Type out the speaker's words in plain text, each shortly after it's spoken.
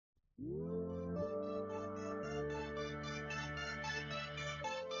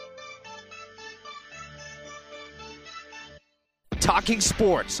talking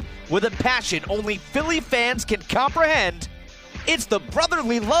sports with a passion only Philly fans can comprehend. It's the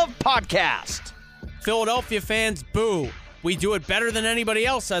Brotherly Love Podcast. Philadelphia fans, boo. We do it better than anybody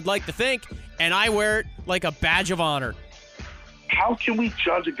else, I'd like to think, and I wear it like a badge of honor. How can we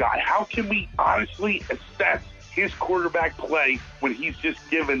judge a guy? How can we honestly assess his quarterback play when he's just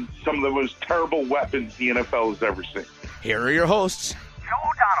given some of the most terrible weapons the NFL has ever seen? Here are your hosts, Joe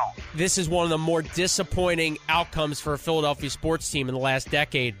O'Donnell. This is one of the more disappointing outcomes for a Philadelphia sports team in the last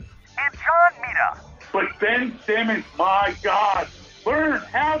decade. And John Mita. But Ben Simmons, my God, learn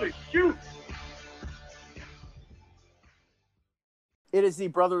how to shoot. It is the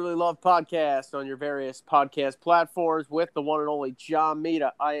Brotherly Love Podcast on your various podcast platforms with the one and only John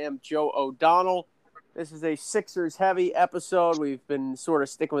Mita. I am Joe O'Donnell. This is a Sixers-heavy episode. We've been sort of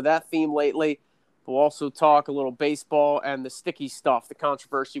sticking with that theme lately. We'll also talk a little baseball and the sticky stuff, the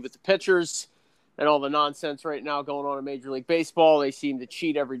controversy with the pitchers and all the nonsense right now going on in Major League Baseball. They seem to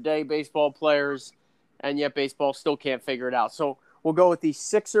cheat every day, baseball players, and yet baseball still can't figure it out. So we'll go with the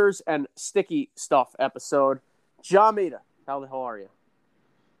Sixers and sticky stuff episode. John Mita, how the hell are you?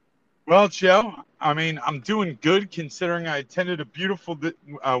 Well, Joe, I'm doing good considering I attended a beautiful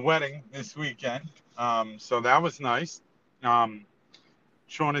wedding this weekend. So that was nice.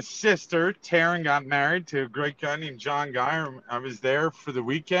 Shauna's sister, Taryn, got married to a great guy named John Guy. I was there for the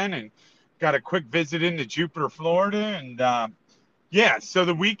weekend and got a quick visit into Jupiter, Florida. And, so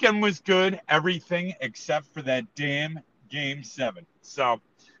the weekend was good, everything except for that damn Game 7. So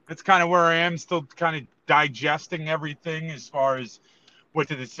that's kind of where I am, still kind of digesting everything as far as what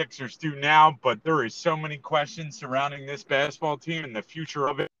do the Sixers do now, but there is so many questions surrounding this basketball team and the future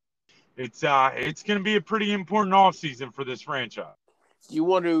of it. It's going to be a pretty important offseason for this franchise. Do you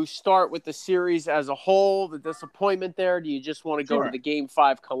want to start with the series as a whole, the disappointment there? Do you just want to go to the Game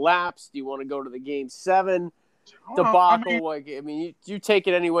 5 collapse? Do you want to go to the Game 7 debacle? You take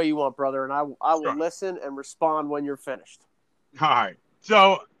it any way you want, brother, and I will listen and respond when you're finished. All right.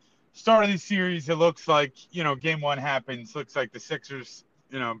 So, start of the series, it looks like, Game 1 happens. Looks like the Sixers,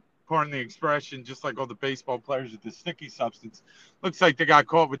 pardon the expression, just like all the baseball players with the sticky substance, looks like they got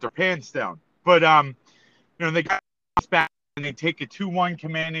caught with their pants down. But, they got back and they take a 2-1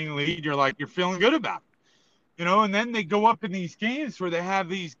 commanding lead. You're feeling good about it. And then they go up in these games where they have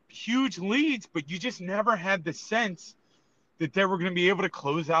these huge leads, but you just never had the sense that they were going to be able to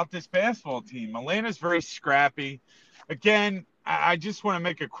close out this basketball team. Atlanta's very scrappy. Again, I just want to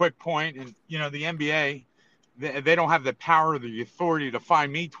make a quick point. And, the NBA, they don't have the power or the authority to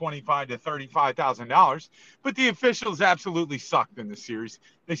fine me $25,000 to $35,000. But the officials absolutely sucked in the series.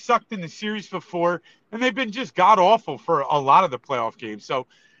 They sucked in the series before, and they've been just god-awful for a lot of the playoff games. So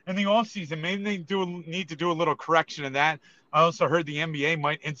in the offseason, maybe they need to do a little correction in that. I also heard the NBA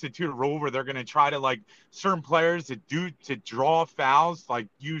might institute a rule where they're going to try to, certain players to draw fouls,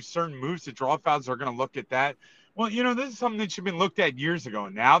 use certain moves to draw fouls. They're going to look at that. Well, this is something that should have been looked at years ago.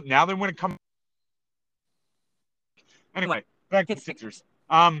 Now they want to come. Anyway, back to the Sixers.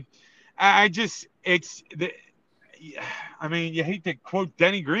 You hate to quote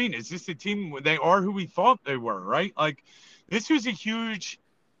Denny Green. Is this a team? They are who we thought they were, right?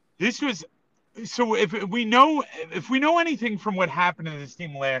 So if we know anything from what happened to this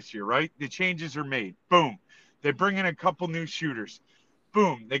team last year, right? The changes are made. Boom. They bring in a couple new shooters.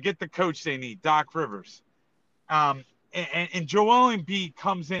 Boom. They get the coach they need, Doc Rivers. And Joel Embiid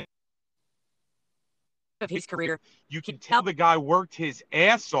comes in of his career. You can tell the guy worked his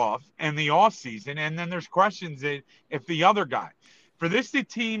ass off in the offseason, and then there's questions that if the other guy. For this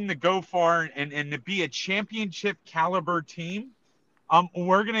team to go far and to be a championship caliber team,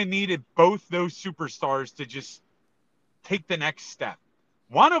 we're going to need both those superstars to just take the next step.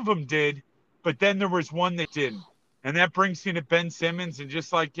 One of them did, but then there was one that didn't. And that brings me to Ben Simmons, and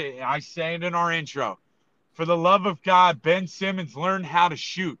just like I said in our intro, for the love of God, Ben Simmons learned how to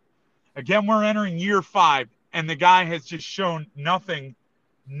shoot. Again, we're entering year 5, and the guy has just shown nothing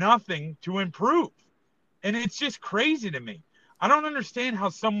to improve. And it's just crazy to me. I don't understand how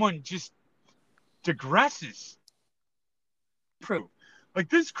someone just digresses.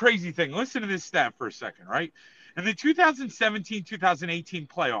 This crazy thing. Listen to this stat for a second, right? In the 2017-2018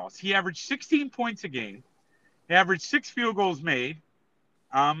 playoffs, he averaged 16 points a game. He averaged 6 field goals made,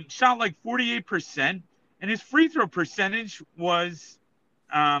 shot 48%. And his free throw percentage was,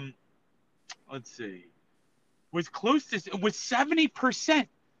 was 70%.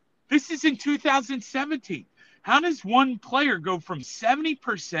 This is in 2017. How does one player go from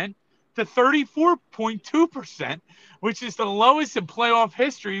 70% to 34.2%, which is the lowest in playoff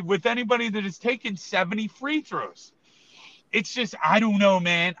history with anybody that has taken 70 free throws? It's just, I don't know,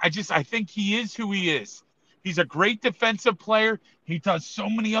 man. I think he is who he is. He's a great defensive player. He does so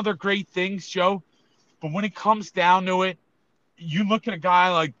many other great things, Joe. But when it comes down to it, you look at a guy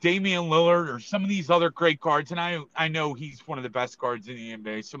like Damian Lillard or some of these other great guards, and I know he's one of the best guards in the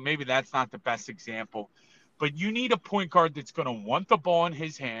NBA, so maybe that's not the best example. But you need a point guard that's going to want the ball in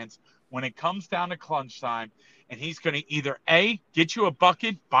his hands when it comes down to clutch time, and he's going to either, A, get you a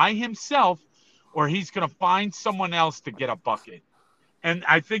bucket by himself, or he's going to find someone else to get a bucket. And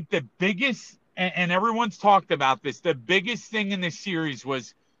I think the biggest, and everyone's talked about this, the biggest thing in this series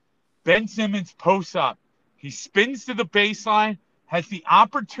was Ben Simmons posts up. He spins to the baseline, has the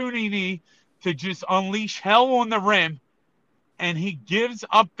opportunity to just unleash hell on the rim, and he gives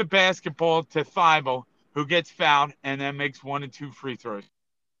up the basketball to Thibault, who gets fouled and then makes 1 and 2 free throws.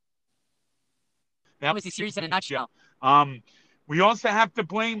 That was the series in a nutshell. We also have to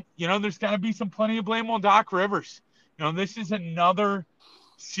blame, there's got to be plenty of blame on Doc Rivers. This is another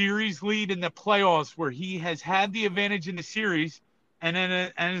series lead in the playoffs where he has had the advantage in the series and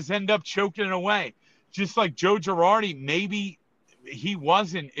has ended up choking it away. Just like Joe Girardi, maybe he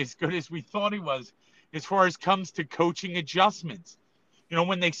wasn't as good as we thought he was as far as comes to coaching adjustments.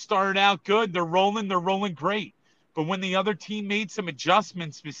 When they started out good, they're rolling great. But when the other team made some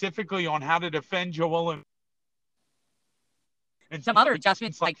adjustments specifically on how to defend Joel and some other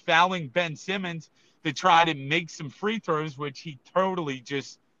adjustments like fouling Ben Simmons to try to make some free throws, which he totally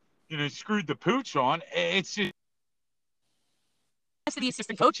just, screwed the pooch on. It's just the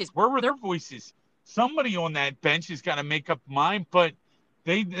assistant coaches. Where were their voices? Somebody on that bench has got to make up mind, but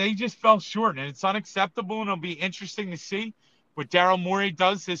they just fell short, and it's unacceptable, and it'll be interesting to see what Daryl Morey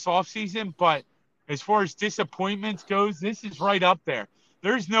does this offseason. But as far as disappointments goes, this is right up there.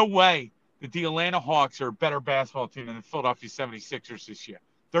 There's no way that the Atlanta Hawks are a better basketball team than the Philadelphia 76ers this year.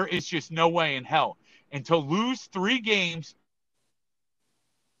 There is just no way in hell. And to lose 3 games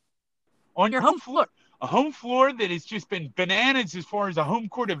on your home floor, a home floor that has just been bananas as far as a home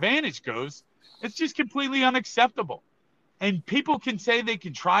court advantage goes, it's just completely unacceptable. And people can say they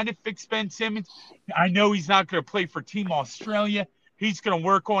can try to fix Ben Simmons. I know he's not going to play for Team Australia. He's going to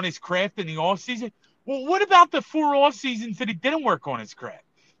work on his craft in the offseason. Well, what about the 4 off seasons that he didn't work on his craft?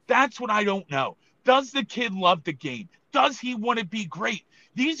 That's what I don't know. Does the kid love the game? Does he want to be great?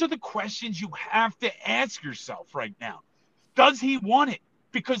 These are the questions you have to ask yourself right now. Does he want it?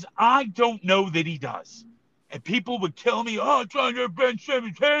 Because I don't know that he does. And people would kill me. Oh, trying to Ben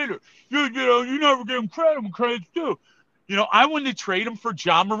Simmons hater. You never give him credit when credit's due. I wanted to trade him for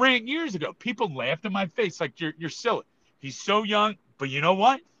John Morant years ago. People laughed in my face like you're silly. He's so young. But you know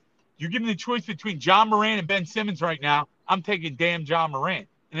what? You give me the choice between John Morant and Ben Simmons right now. I'm taking damn John Morant.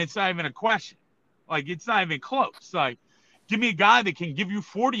 And it's not even a question. It's not even close. Give me a guy that can give you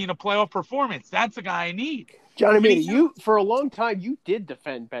 40 in a playoff performance. That's the guy I need. Johnny Mita, you for a long time you did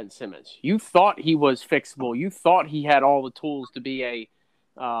defend Ben Simmons. You thought he was fixable. You thought he had all the tools to be a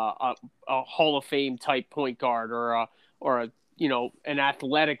Hall of Fame type point guard or an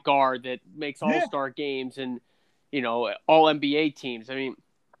athletic guard that makes all-star games and all NBA teams. I mean,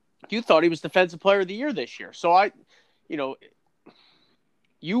 you thought he was Defensive Player of the Year this year. So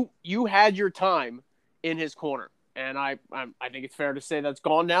you had your time in his corner. And I think it's fair to say that's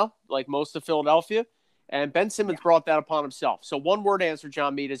gone now, like most of Philadelphia. And Ben Simmons brought that upon himself. So one-word answer,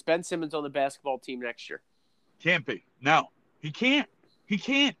 John Mead, is Ben Simmons on the basketball team next year? Can't be. No, he can't. He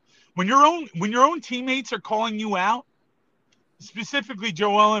can't. When your own teammates are calling you out, specifically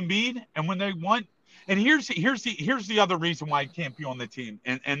Joel Embiid, and when they want, and here's the other reason why he can't be on the team,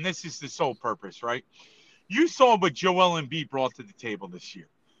 and this is the sole purpose, right? You saw what Joel Embiid brought to the table this year.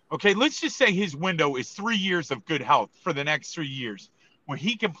 Okay, let's just say his window is 3 years of good health for the next 3 years, where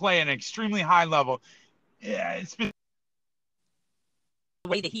he can play at an extremely high level. It's been the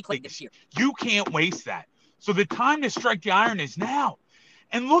way that he played this year. You can't waste that. So the time to strike the iron is now.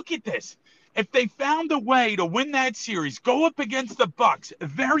 And look at this. If they found a way to win that series, go up against the Bucks, a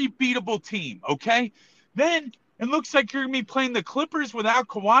very beatable team, okay? Then it looks like you're going to be playing the Clippers without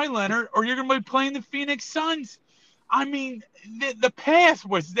Kawhi Leonard, or you're going to be playing the Phoenix Suns. I mean, the path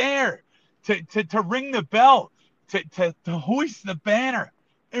was there to ring the bell, to hoist the banner.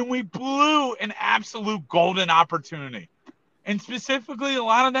 And we blew an absolute golden opportunity. And specifically, a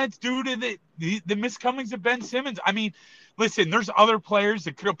lot of that's due to the miscomings of Ben Simmons. I mean, listen, there's other players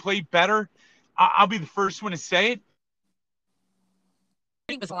that could have played better. I'll be the first one to say it.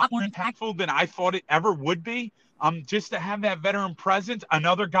 It was a lot more impactful than I thought it ever would be. Just to have that veteran presence,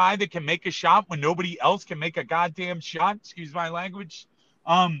 another guy that can make a shot when nobody else can make a goddamn shot. Excuse my language.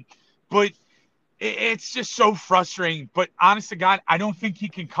 But it's just so frustrating. But honest to God, I don't think he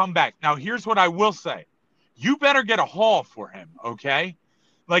can come back. Now, here's what I will say. You better get a haul for him, okay?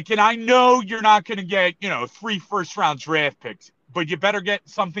 And I know you're not going to get, 3 first-round draft picks. but you better get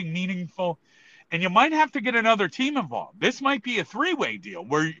something meaningful. And you might have to get another team involved. This might be a three-way deal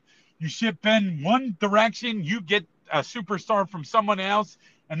where you ship Ben one direction, you get a superstar from someone else,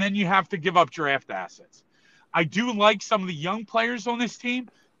 and then you have to give up draft assets. I do like some of the young players on this team.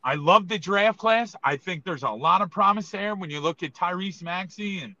 I love the draft class. I think there's a lot of promise there when you look at Tyrese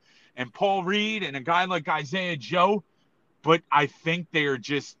Maxey and Paul Reed and a guy like Isaiah Joe. But I think they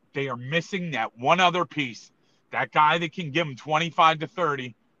are missing that one other piece, that guy that can give them 25 to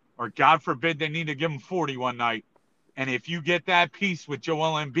 30, or God forbid they need to give them 40 one night. And if you get that piece with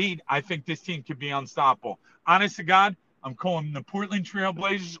Joel Embiid, I think this team could be unstoppable. Honest to God, I'm calling the Portland Trail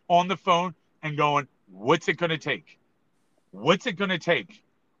Blazers on the phone and going, what's it going to take? What's it going to take?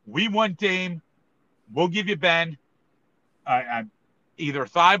 We want Dame. We'll give you Ben. Either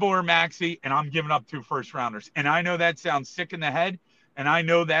Thibault or Maxey, and I'm giving up 2 first-rounders. And I know that sounds sick in the head, and I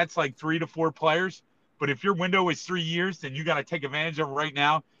know that's like 3 to 4 players. But if your window is 3 years, then you got to take advantage of it right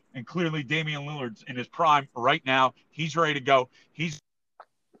now. And clearly Damian Lillard's in his prime right now. He's ready to go.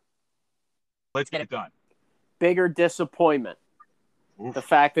 Let's get it done. Bigger disappointment. Oof. The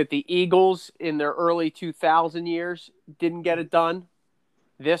fact that the Eagles in their early 2000 years didn't get it done.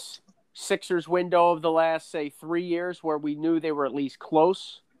 This Sixers window of the last, say, 3 years where we knew they were at least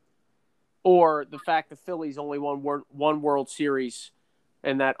close, or the fact the Phillies only won one World Series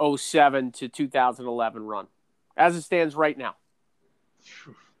in that 2007 to 2011 run, as it stands right now.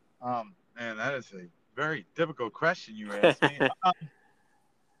 Man, that is a very difficult question you asked me.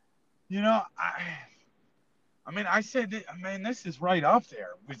 I said, this is right up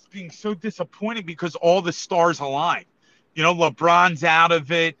there with being so disappointing because all the stars align. LeBron's out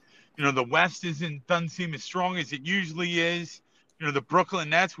of it. The West doesn't seem as strong as it usually is. The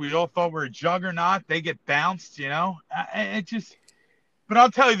Brooklyn Nets, we all thought were a juggernaut. They get bounced, but I'll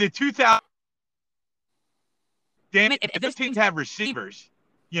tell you, the 2000, damn it, if this teams have receivers,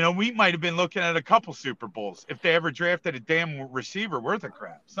 we might have been looking at a couple Super Bowls if they ever drafted a damn receiver worth of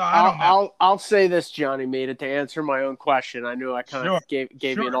crap. So I don't know. I'll say this, Johnny Mita, to answer my own question. I knew I kind of gave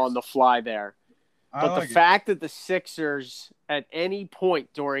you an on the fly there. But the fact that the Sixers at any point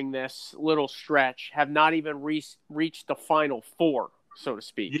during this little stretch have not even reached the Final Four, so to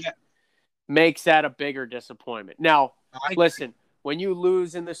speak, makes that a bigger disappointment. Now, listen, when you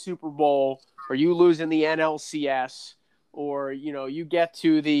lose in the Super Bowl or you lose in the NLCS or, you get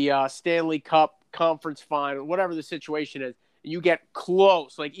to the Stanley Cup conference final, whatever the situation is, and you get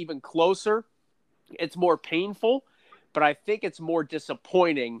close, like even closer, it's more painful. But I think it's more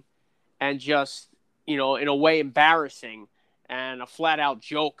disappointing and just, in a way embarrassing and a flat out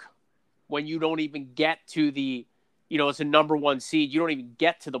joke when you don't even get to the, as a number one seed, you don't even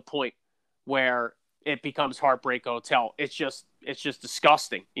get to the point where it becomes Heartbreak Hotel. It's just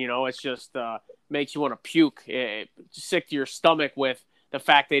disgusting. It's just makes you want to puke. It's sick to your stomach with the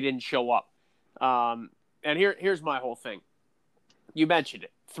fact they didn't show up. And here's my whole thing. You mentioned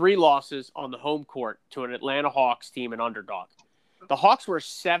it. 3 losses on the home court to an Atlanta Hawks team, an underdog. The Hawks were a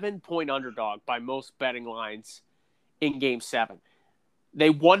 7-point underdog by most betting lines in Game 7. They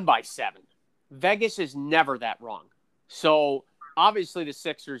won by 7. Vegas is never that wrong. So, obviously, the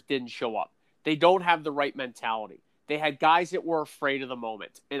Sixers didn't show up. They don't have the right mentality. They had guys that were afraid of the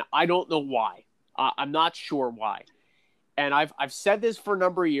moment, and I don't know why. I'm not sure why. And I've said this for a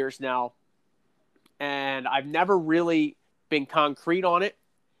number of years now, and I've never really been concrete on it,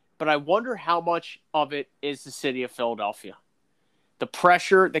 but I wonder how much of it is the city of Philadelphia. The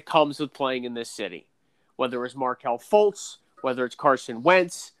pressure that comes with playing in this city, whether it's Markelle Fultz, whether it's Carson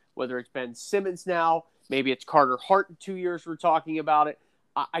Wentz, whether it's Ben Simmons now, maybe it's Carter Hart in 2 years we're talking about it.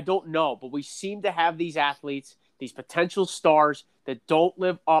 I don't know, but we seem to have these athletes, these potential stars that don't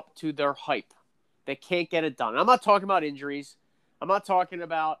live up to their hype. They can't get it done. I'm not talking about injuries. I'm not talking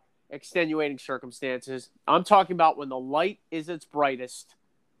about extenuating circumstances. I'm talking about when the light is its brightest,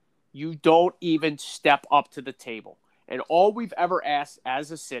 you don't even step up to the table. And all we've ever asked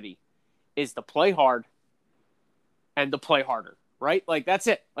as a city is to play hard and to play harder, right? Like, that's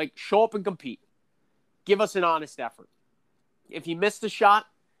it. Like, show up and compete. Give us an honest effort. If you miss the shot,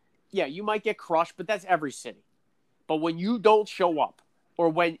 yeah, you might get crushed, but that's every city. But when you don't show up, or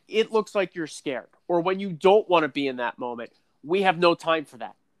when it looks like you're scared, or when you don't want to be in that moment, we have no time for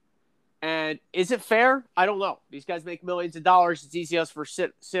that. And is it fair? I don't know. These guys make millions of dollars. It's easy for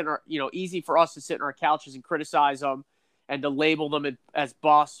us to sit in our couches and criticize them and to label them as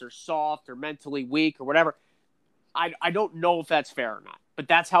busts or soft or mentally weak or whatever. I don't know if that's fair or not, but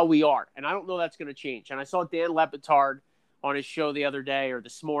that's how we are. And I don't know that's going to change. And I saw Dan Le Batard on his show the other day or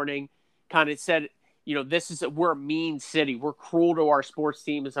this morning kind of said, we're a mean city. We're cruel to our sports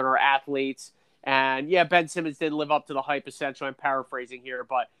teams and our athletes. And yeah, Ben Simmons didn't live up to the hype, essentially. I'm paraphrasing here,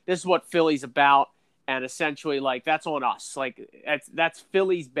 but this is what Philly's about. And essentially, like, that's on us. Like, that's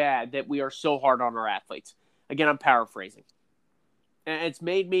Philly's bad that we are so hard on our athletes. Again, I'm paraphrasing. And it's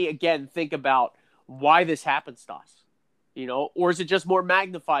made me, again, think about why this happens to us. You know, or is it just more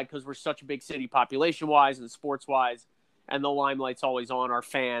magnified because we're such a big city population-wise and sports-wise, and the limelight's always on our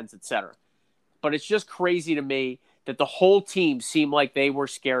fans, etc. But it's just crazy to me that the whole team seemed like they were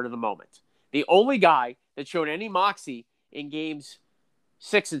scared of the moment. The only guy that showed any moxie in games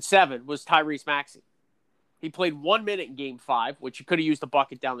 6 and 7 was Tyrese Maxey. He played 1 minute in game 5, which he could have used a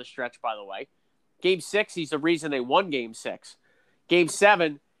bucket down the stretch, by the way. Game 6, he's the reason they won game 6. Game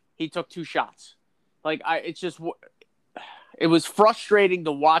 7, he took 2 shots. Like, it was frustrating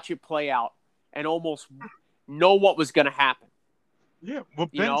to watch it play out and almost know what was going to happen. Yeah, well,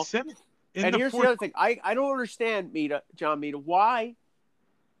 Ben Simmons. And here's the other thing. I don't understand, John Mita, why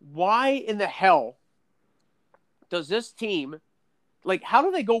in the hell does this team, like, how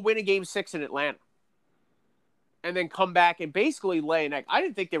do they go win a game 6 in Atlanta and then come back and basically lay an egg? I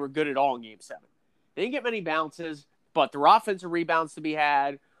didn't think they were good at all in game 7. They didn't get many bounces, but their offensive rebounds to be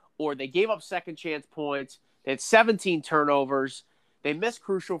had, or they gave up second chance points. They had 17 turnovers. They missed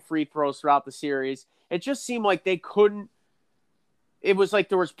crucial free throws throughout the series. It just seemed like they couldn't. It was like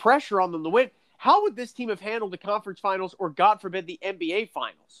there was pressure on them to win. How would this team have handled the conference finals or, God forbid, the NBA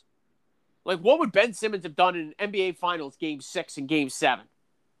finals? Like, what would Ben Simmons have done in an NBA finals game 6 and game 7?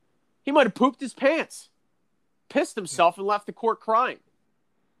 He might have pooped his pants, pissed himself, and left the court crying.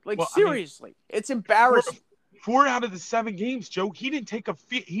 Like, well, seriously, it's embarrassing. 4 out of the 7 games, Joe, he didn't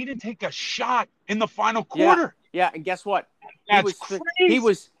take a shot in the final quarter. Yeah, and guess what? That's crazy.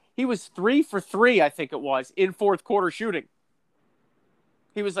 He was 3 for 3, I think it was, in fourth quarter shooting.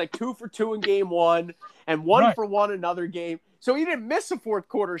 He was like 2 for 2 in game 1 and 1 for 1 another game. So he didn't miss a fourth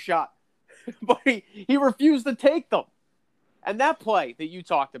quarter shot, but he refused to take them. And that play that you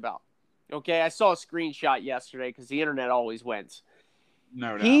talked about, okay, I saw a screenshot yesterday because the internet always wins.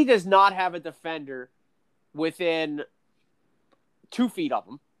 No doubt. He does not have a defender within 2 feet of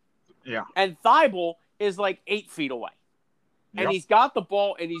him. Yeah. And Thibault is like 8 feet away. And he's got the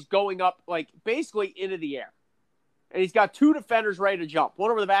ball and he's going up like basically into the air. And he's got 2 defenders ready to jump.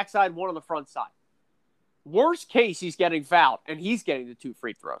 One over the backside, one on the front side. Worst case, he's getting fouled and he's getting the 2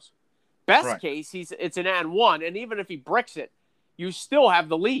 free throws. Best case, it's an and 1. And even if he bricks it, you still have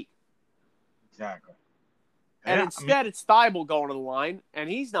the lead. Exactly. And instead, it's Thibault going to the line, and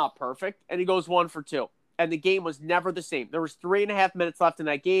he's not perfect, and he goes 1 for 2. And the game was never the same. There was 3.5 minutes left in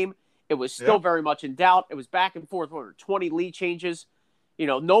that game. It was still very much in doubt. It was back and forth. 20 lead changes. You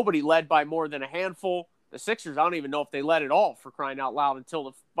know, nobody led by more than a handful. The Sixers, I don't even know if they led at all, for crying out loud, until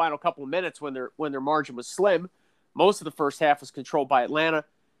the final couple of minutes when their margin was slim. Most of the first half was controlled by Atlanta.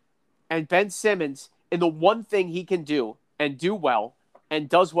 And Ben Simmons, and the one thing he can do and do well and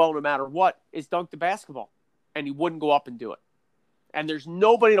does well no matter what is dunk the basketball. And he wouldn't go up and do it. And there's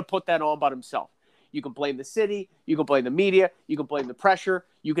nobody to put that on but himself. You can blame the city. You can blame the media. You can blame the pressure.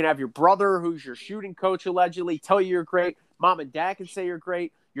 You can have your brother, who's your shooting coach, allegedly, tell you you're great. Mom and dad can say you're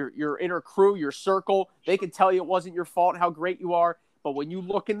great. Your inner crew, your circle, they can tell you it wasn't your fault, how great you are. But when you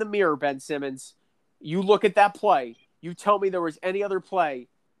look in the mirror, Ben Simmons, you look at that play, you tell me there was any other play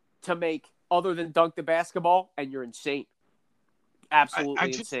to make other than dunk the basketball, and you're insane.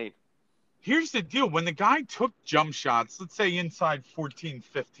 Absolutely insane. Here's the deal. When the guy took jump shots, let's say inside 14,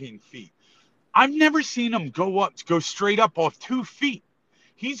 15 feet, I've never seen him go straight up off 2 feet.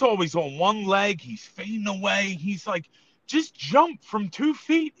 He's always on one leg. He's fading away. He's like, just jump from 2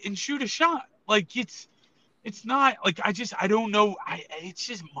 feet and shoot a shot. Like, it's not like, I don't know. It's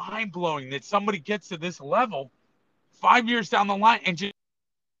just mind blowing that somebody gets to this level 5 years down the line and just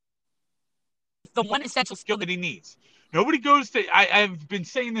the one essential skill that he needs. Nobody goes to, I've been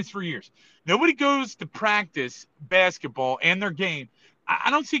saying this for years. Nobody goes to practice basketball and their game. I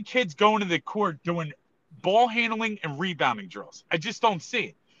don't see kids going to the court doing ball handling and rebounding drills. I just don't see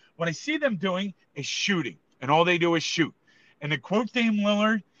it. What I see them doing is shooting, and all they do is shoot. And to quote Dame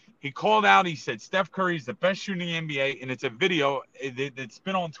Lillard, he called out, he said, Steph Curry is the best shooter in the NBA, and it's a video that's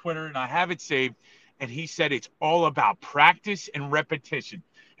been on Twitter, and I have it saved, and he said it's all about practice and repetition.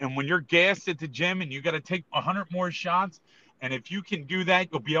 And when you're gassed at the gym and you got to take 100 more shots, and if you can do that,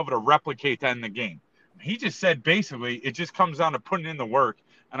 you'll be able to replicate that in the game. He just said basically it just comes down to putting in the work.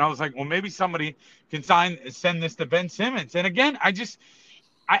 And I was like, well, maybe somebody can send this to Ben Simmons. And again,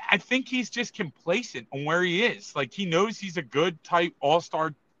 I think he's just complacent on where he is. Like, he knows he's a good type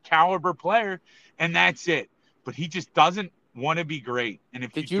all-star caliber player, and that's it. But he just doesn't want to be great. And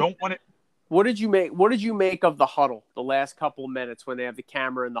if you don't want to, What did you make of the huddle the last couple of minutes when they have the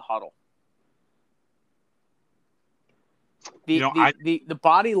camera in the huddle? The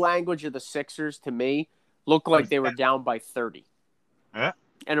body language of the Sixers to me looked like they were down by 30. Yeah.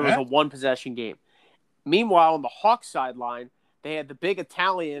 And it was a one-possession game. Meanwhile, on the Hawks sideline, they had the big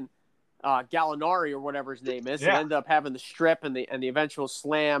Italian Gallinari or whatever his name is, and ended up having the strip and the eventual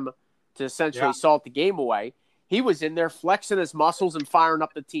slam to essentially salt the game away. He was in there flexing his muscles and firing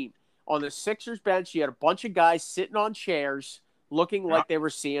up the team. On the Sixers bench, you had a bunch of guys sitting on chairs looking like they were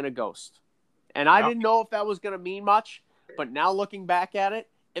seeing a ghost. And I didn't know if that was going to mean much, but now looking back at it,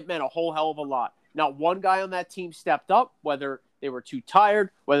 it meant a whole hell of a lot. Not one guy on that team stepped up, whether they were too tired,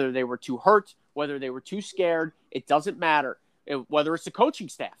 whether they were too hurt, whether they were too scared. It doesn't matter. Whether it's the coaching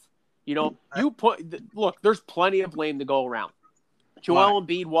staff. Look, there's plenty of blame to go around. Joel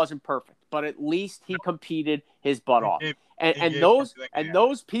Embiid wasn't perfect, but at least he competed his butt off. And those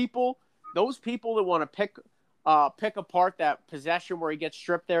people that want to pick apart that possession where he gets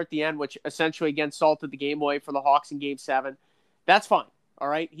stripped there at the end, which essentially again salted the game away for the Hawks in Game 7, that's fine. All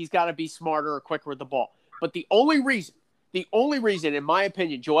right, he's got to be smarter or quicker with the ball. But the only reason, in my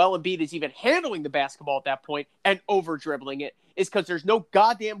opinion, Joel Embiid is even handling the basketball at that point and over-dribbling it is because there's no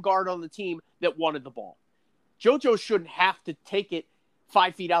goddamn guard on the team that wanted the ball. JoJo shouldn't have to take it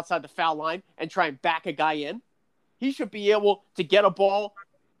 5 feet outside the foul line and try and back a guy in. He should be able to get a ball,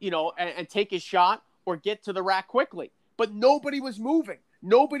 and take his shot or get to the rack quickly. But nobody was moving.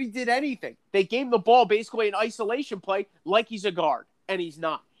 Nobody did anything. They gave him the ball basically in isolation play like he's a guard, and he's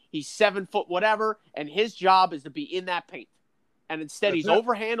not. He's 7 foot whatever, and his job is to be in that paint. And instead, he's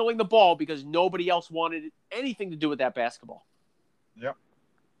overhandling the ball because nobody else wanted anything to do with that basketball. Yep.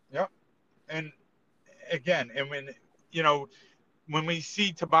 And again, when we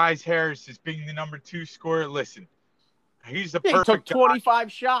see Tobias Harris as being the number 2 scorer, listen, he's the perfect. He took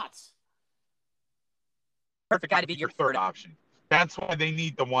 25 shots. Perfect guy to be your third option. That's why they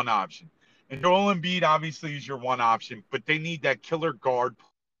need the one option. And Joel Embiid obviously is your one option, but they need that killer guard.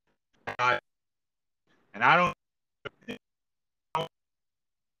 And I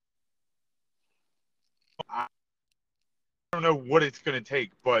don't know what it's going to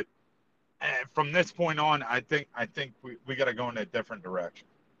take, but from this point on, I think we got to go in a different direction.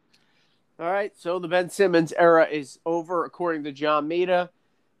 All right, so the Ben Simmons era is over, according to John Mita.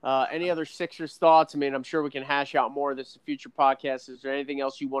 Any other Sixers thoughts? I mean, I'm sure we can hash out more of this in future podcasts. Is there anything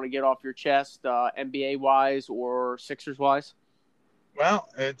else you want to get off your chest, NBA-wise or Sixers-wise? Well,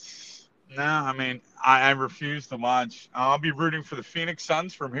 I refuse to watch. I'll be rooting for the Phoenix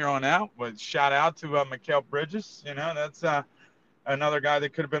Suns from here on out. But shout out to Mikal Bridges. That's another guy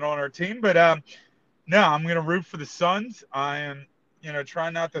that could have been on our team. But no, I'm going to root for the Suns. I am,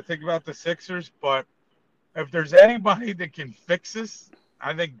 trying not to think about the Sixers. But if there's anybody that can fix this,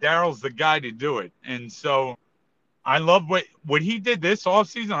 I think Daryl's the guy to do it. And so I love what he did this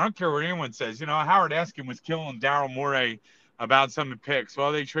offseason. I don't care what anyone says. Howard Eskin was killing Daryl Morey about some of the picks.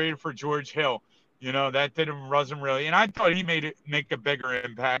 Well, they traded for George Hill. That wasn't really. And I thought he make a bigger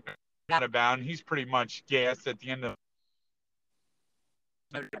impact. Not about, and he's pretty much gassed at the end of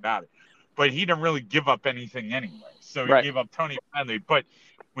about it. But he didn't really give up anything anyway. So he gave up Tony Bradley. But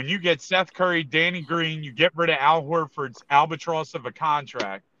when you get Seth Curry, Danny Green, you get rid of Al Horford's albatross of a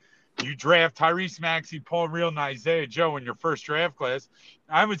contract, you draft Tyrese Maxey, Paul Real, and Isaiah Joe in your first draft class,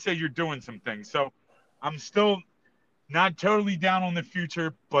 I would say you're doing some things. So I'm still not totally down on the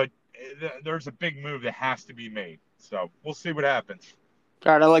future, but there's a big move that has to be made. So we'll see what happens.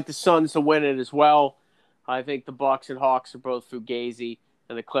 All right, I like the Suns to win it as well. I think the Bucks and Hawks are both fugazi,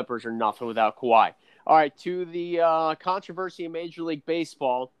 and the Clippers are nothing without Kawhi. All right, to the controversy in Major League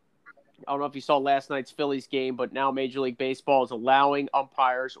Baseball. I don't know if you saw last night's Phillies game, but now Major League Baseball is allowing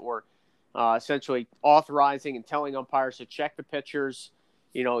umpires or essentially authorizing and telling umpires to check the pitchers,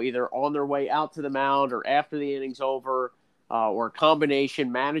 either on their way out to the mound or after the inning's over, or a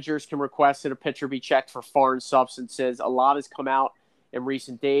combination. Managers can request that a pitcher be checked for foreign substances. A lot has come out in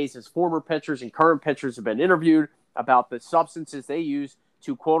recent days as former pitchers and current pitchers have been interviewed about the substances they use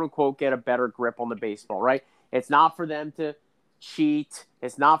to, quote-unquote, get a better grip on the baseball, right? It's not for them to cheat.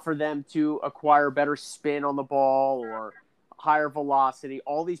 It's not for them to acquire better spin on the ball or higher velocity.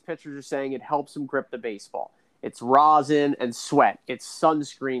 All these pitchers are saying it helps them grip the baseball. It's rosin and sweat. It's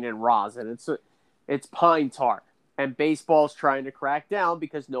sunscreen and rosin. It's pine tar. And baseball's trying to crack down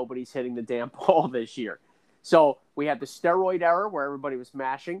because nobody's hitting the damn ball this year. So we had the steroid era where everybody was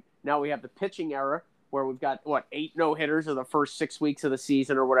mashing. Now we have the pitching era where we've got, 8 no-hitters in the first 6 weeks of the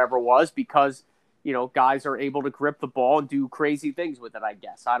season or whatever it was because, guys are able to grip the ball and do crazy things with it, I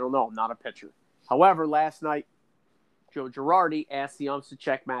guess. I don't know. I'm not a pitcher. However, last night, Joe Girardi asked the umps to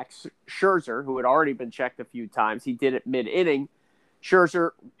check Max Scherzer, who had already been checked a few times. He did it mid-inning. Scherzer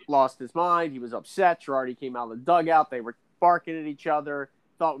lost his mind. He was upset. Girardi came out of the dugout. They were barking at each other.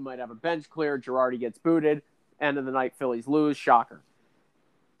 Thought we might have a bench clear. Girardi gets booted. End of the night, Phillies lose. Shocker.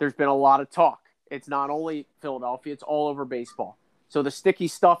 There's been a lot of talk. It's not only Philadelphia, it's all over baseball. So the sticky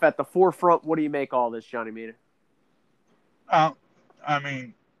stuff at the forefront, what do you make all this, Johnny Mita? I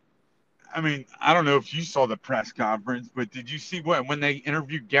mean, I don't know if you saw the press conference, but did you see when they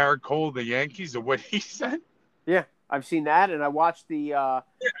interviewed Garrett Cole of the Yankees or what he said? Yeah, I've seen that, and I watched the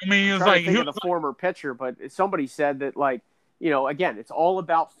he was like, the former pitcher, but somebody said that, like, you know, again, it's all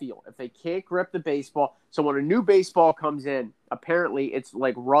about feel. If they can't grip the baseball, so when a new baseball comes in, apparently it's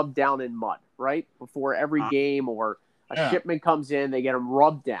like rubbed down in mud, right? Before every game or a shipment comes in, they get them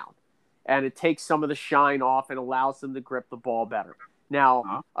rubbed down. And it takes some of the shine off and allows them to grip the ball better.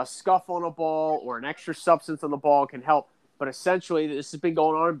 Now, a scuff on a ball or an extra substance on the ball can help. But essentially, this has been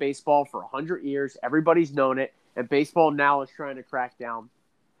going on in baseball for 100 years. Everybody's known it. And baseball now is trying to crack down.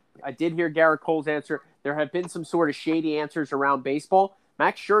 I did hear Garrett Cole's answer. There have been some sort of shady answers around baseball.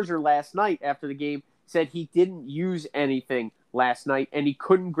 Max Scherzer last night after the game said he didn't use anything last night and he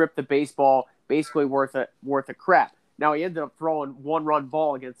couldn't grip the baseball basically worth a crap. Now, he ended up throwing one-run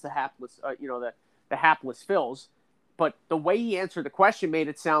ball against the hapless, the hapless Phils. But the way he answered the question made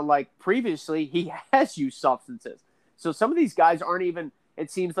it sound like previously he has used substances. So some of these guys aren't even, it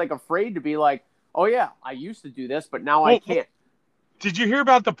seems like, afraid to be like, oh, yeah, I used to do this, but now I can't. Did you hear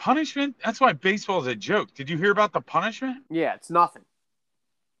about the punishment? That's why baseball is a joke. Did you hear about the punishment? Yeah, it's nothing.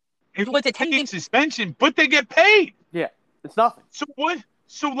 It was a 10-game suspension, but they get paid. Yeah, it's nothing. So what?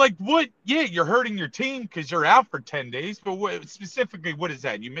 So, like, what? Yeah, you're hurting your team because you're out for 10 days. But what specifically, what is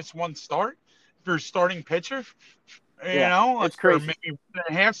that? You miss one start if you're a starting pitcher? You know? It's crazy. Or maybe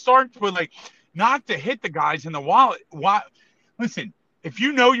 1.5 starts. But, like, not to hit the guys in the wallet. Why? Listen, if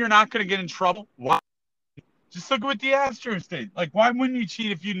you know you're not going to get in trouble, why? Just look at what the Astros did. Like, why wouldn't you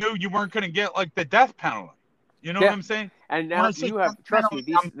cheat if you knew you weren't going to get, like, the death penalty? You know what I'm saying? And now you have, trust me,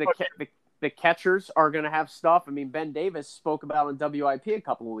 the catchers are going to have stuff. I mean, Ben Davis spoke about on WIP a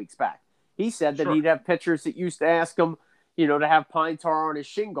couple of weeks back. He said that he'd have pitchers that used to ask him, you know, to have pine tar on his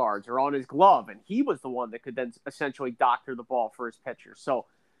shin guards or on his glove. And he was the one that could then essentially doctor the ball for his pitchers. So,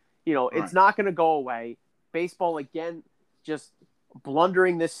 you know, it's not going to go away. Baseball, again, just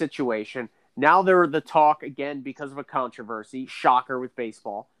blundering this situation. Now they're the talk again because of a controversy. Shocker with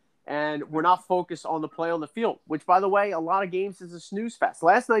baseball. And we're not focused on the play on the field, which, by the way, a lot of games is a snooze fest.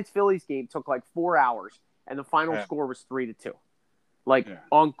 Last night's Phillies game took like 4 hours, and the final score was 3-2. Like,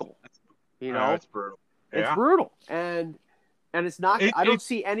 uncle, you know? It's brutal. It's brutal. And it's not – I don't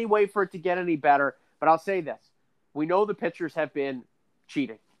see any way for it to get any better. But I'll say this. We know the pitchers have been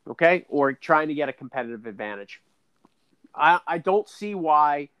cheating, okay, or trying to get a competitive advantage. I don't see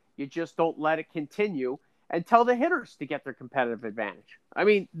why you just don't let it continue and tell the hitters to get their competitive advantage. I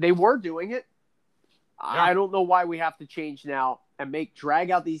mean, they were doing it. Yeah. I don't know why we have to change now and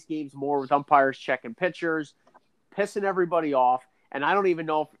drag out these games more with umpires checking pitchers, pissing everybody off. And I don't even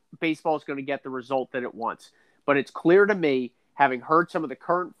know if baseball is going to get the result that it wants. But it's clear to me, having heard some of the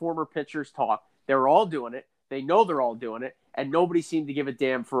current former pitchers talk, they're all doing it. They know they're all doing it. And nobody seemed to give a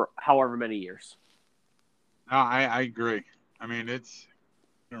damn for however many years. No, I agree. I mean, it's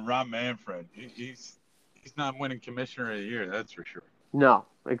Rob Manfred. He's not winning Commissioner of the Year, that's for sure. No,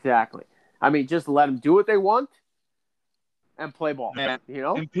 exactly. I mean, just let them do what they want and play ball. You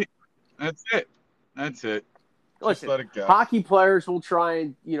know? That's it. That's it. Listen, just let it go. Hockey players will try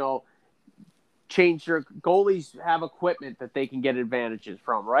and, you know, change their – goalies have equipment that they can get advantages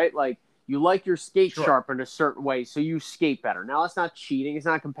from, right? Like, you like your skate sharpened a certain way, so you skate better. Now, that's not cheating. It's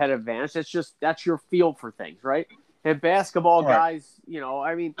not a competitive advantage. That's your feel for things, right? And basketball guys, you know,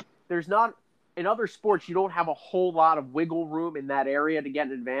 I mean, there's not – in other sports, you don't have a whole lot of wiggle room in that area to get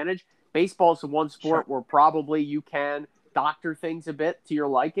an advantage. Baseball is the one sport where probably you can doctor things a bit to your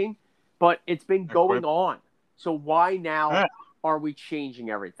liking, but it's been going on. So why now are we changing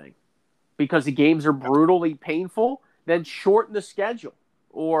everything? Because the games are brutally painful? Then shorten the schedule.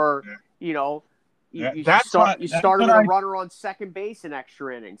 Or, you know, you start with a runner on second base in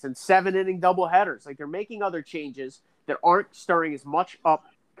extra innings and 7-inning doubleheaders. Like, they're making other changes that aren't stirring as much up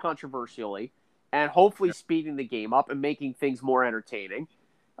controversially, and hopefully speeding the game up and making things more entertaining.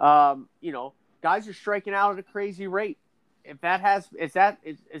 You know, guys are striking out at a crazy rate. If that is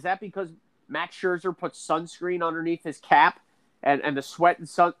that because Max Scherzer puts sunscreen underneath his cap and the sweat and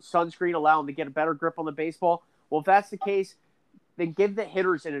sunscreen allow him to get a better grip on the baseball? Well, if that's the case, then give the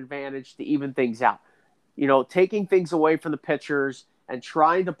hitters an advantage to even things out. You know, taking things away from the pitchers and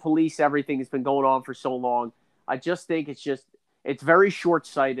trying to police everything that's been going on for so long. I just think it's very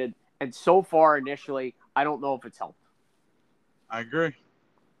short-sighted. And so far, initially, I don't know if it's helped. I agree.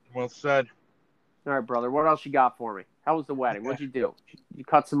 Well said. All right, brother. What else you got for me? How was the wedding? What'd you do? You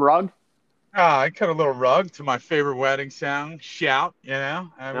cut some rug? I cut a little rug to my favorite wedding song, Shout, I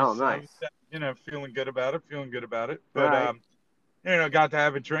was, Nice. feeling good about it. But, Right. Got to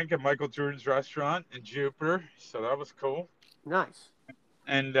have a drink at Michael Jordan's restaurant in Jupiter. So that was cool. Nice.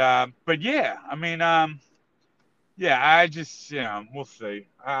 And, but yeah, I mean, I just, we'll see.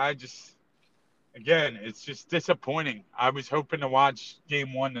 Again, it's just disappointing. I was hoping to watch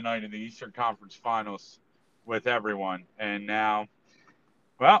game 1 tonight in the Eastern Conference Finals with everyone. And now,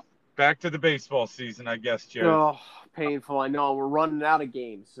 well, back to the baseball season, I guess, Joe. Oh, painful. I know. We're running out of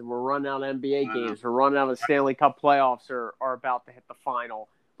games, and we're running out of NBA games. We're running out of the Stanley Cup playoffs are about to hit the final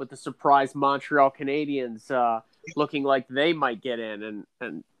with the surprise Montreal Canadiens looking like they might get in.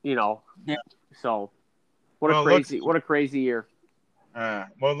 And so what a crazy year.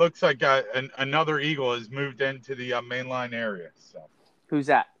 Well, it looks like another Eagle has moved into the mainline area. So Who's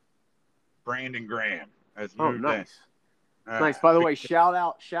that? Brandon Graham has moved nice. in. Nice. By the way, shout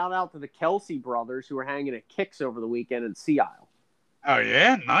out to the Kelsey brothers who were hanging at Kicks over the weekend in Sea Isle. Oh,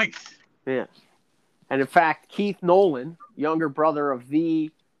 yeah? Nice. Yeah. And in fact, Keith Nolan, younger brother of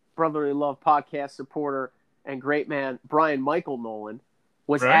the Brotherly Love podcast supporter and great man Brian Michael Nolan,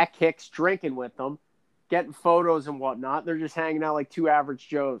 was at Kicks drinking with them, getting photos and whatnot. They're just hanging out like two average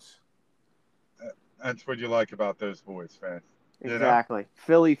Joes. That's what you like about those boys, man. Exactly.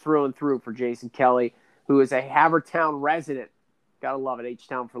 Philly through and through for Jason Kelly, who is a Havertown resident. Gotta love it.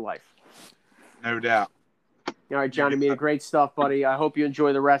 H-Town for life. No doubt. All right, Johnny Mita, great stuff, buddy. I hope you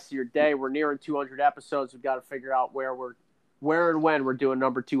enjoy the rest of your day. We're nearing 200 episodes. We've got to figure out where and when we're doing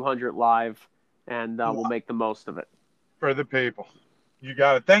number 200 live, and we'll make the most of it. For the people. You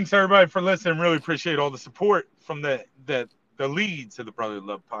got it. Thanks, everybody, for listening. Really appreciate all the support from the leads of the Brotherly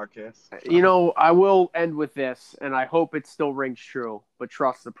Love podcast. I will end with this, and I hope it still rings true, but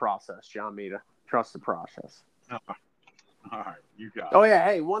trust the process, John Mita. Trust the process. All right, you got it. Oh, yeah.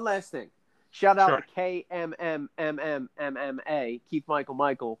 Hey, one last thing. Shout out Sure. to KMMMMMA, Keith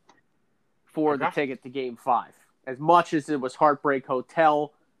Michael, for the ticket to Game 5. As much as it was Heartbreak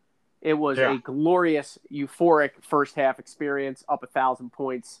Hotel, it was a glorious, euphoric first-half experience, up 1,000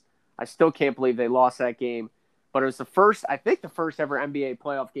 points. I still can't believe they lost that game. But it was the first ever NBA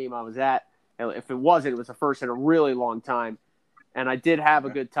playoff game I was at. And if it wasn't, it was the first in a really long time. And I did have a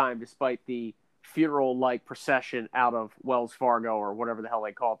good time despite the funeral-like procession out of Wells Fargo or whatever the hell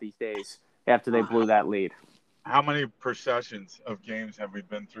they call it these days after they blew that lead. How many processions of games have we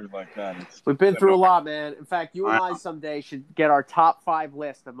been through like that? We've been through a lot, man. In fact, you and I someday should get our top 5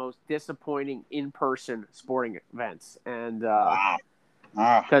 list of most disappointing in-person sporting events. And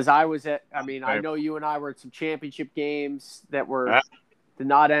because I know you and I were at some championship games that did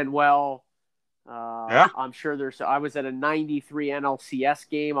not end well. I'm sure I was at a 93 NLCS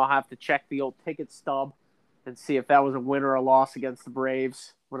game. I'll have to check the old ticket stub and see if that was a win or a loss against the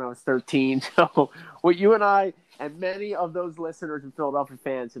Braves when I was 13. So what you and I and many of those listeners and Philadelphia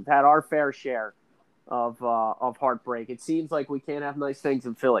fans have had our fair share of heartbreak. It seems like we can't have nice things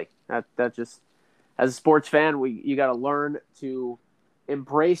in Philly. That just, as a sports fan, you got to learn to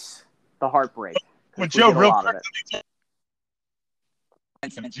embrace the heartbreak. Well, Joe, real quick,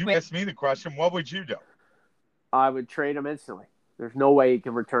 you asked me the question, what would you do? I would trade him instantly. There's no way he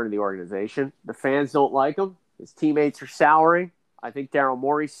can return to the organization. The fans don't like him. His teammates are souring. I think Daryl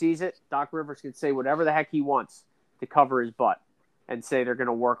Morey sees it. Doc Rivers can say whatever the heck he wants to cover his butt and say they're going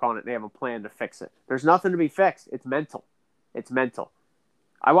to work on it. They have a plan to fix it. There's nothing to be fixed. It's mental. It's mental.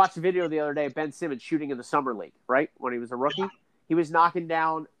 I watched a video the other day of Ben Simmons shooting in the summer league, right? When he was a rookie, he was knocking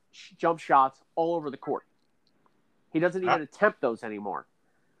down jump shots all over the court. He doesn't even attempt those anymore,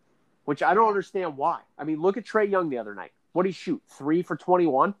 which I don't understand why. I mean, look at Trae Young the other night. What did he shoot? 3 for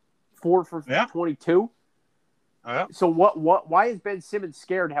 21? 4 for 22? So why is Ben Simmons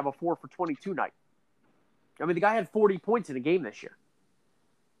scared to have a 4 for 22 night? I mean, the guy had 40 points in a game this year.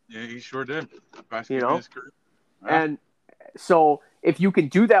 Yeah, he sure did. And so if you can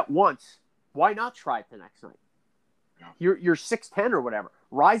do that once, why not try it the next night? Yeah. You're 6'10" or whatever.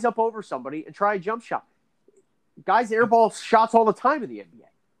 Rise up over somebody and try a jump shot. Guys airball shots all the time in the NBA.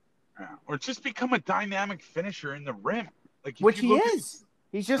 Yeah. Or just become a dynamic finisher in the rim. Which he is.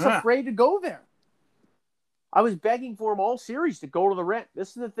 He's just afraid to go there. I was begging for him all series to go to the rim. This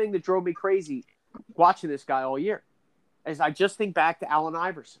is the thing that drove me crazy watching this guy all year. As I just think back to Allen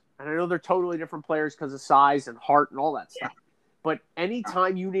Iverson. And I know they're totally different players because of size and heart and all that stuff. But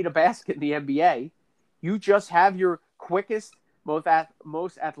anytime you need a basket in the NBA, you just have your quickest,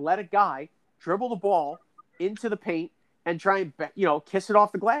 most athletic guy dribble the ball into the paint and try and kiss it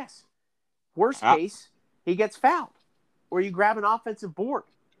off the glass. Worst case, he gets fouled. Or you grab an offensive board.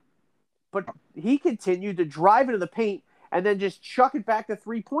 But he continued to drive into the paint and then just chuck it back to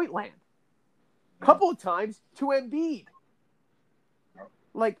three-point land. A couple of times to Embiid.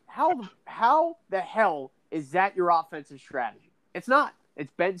 Like, how the hell is that your offensive strategy? It's not.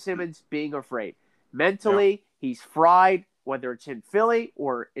 It's Ben Simmons being afraid. Mentally, he's fried, whether it's in Philly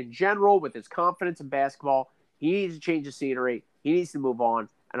or in general with his confidence in basketball. He needs to change the scenery. He needs to move on,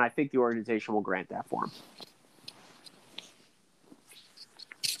 and I think the organization will grant that for him.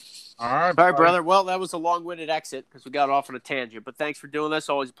 All right, All right, brother. Well, that was a long-winded exit because we got off on a tangent, but thanks for doing this.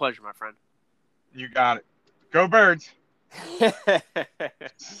 Always a pleasure, my friend. You got it. Go Birds.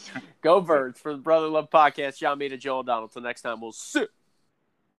 Go Birds for the Brotherly Love Podcast. John Mita, Joe O'Donnell. Till next time, we'll see.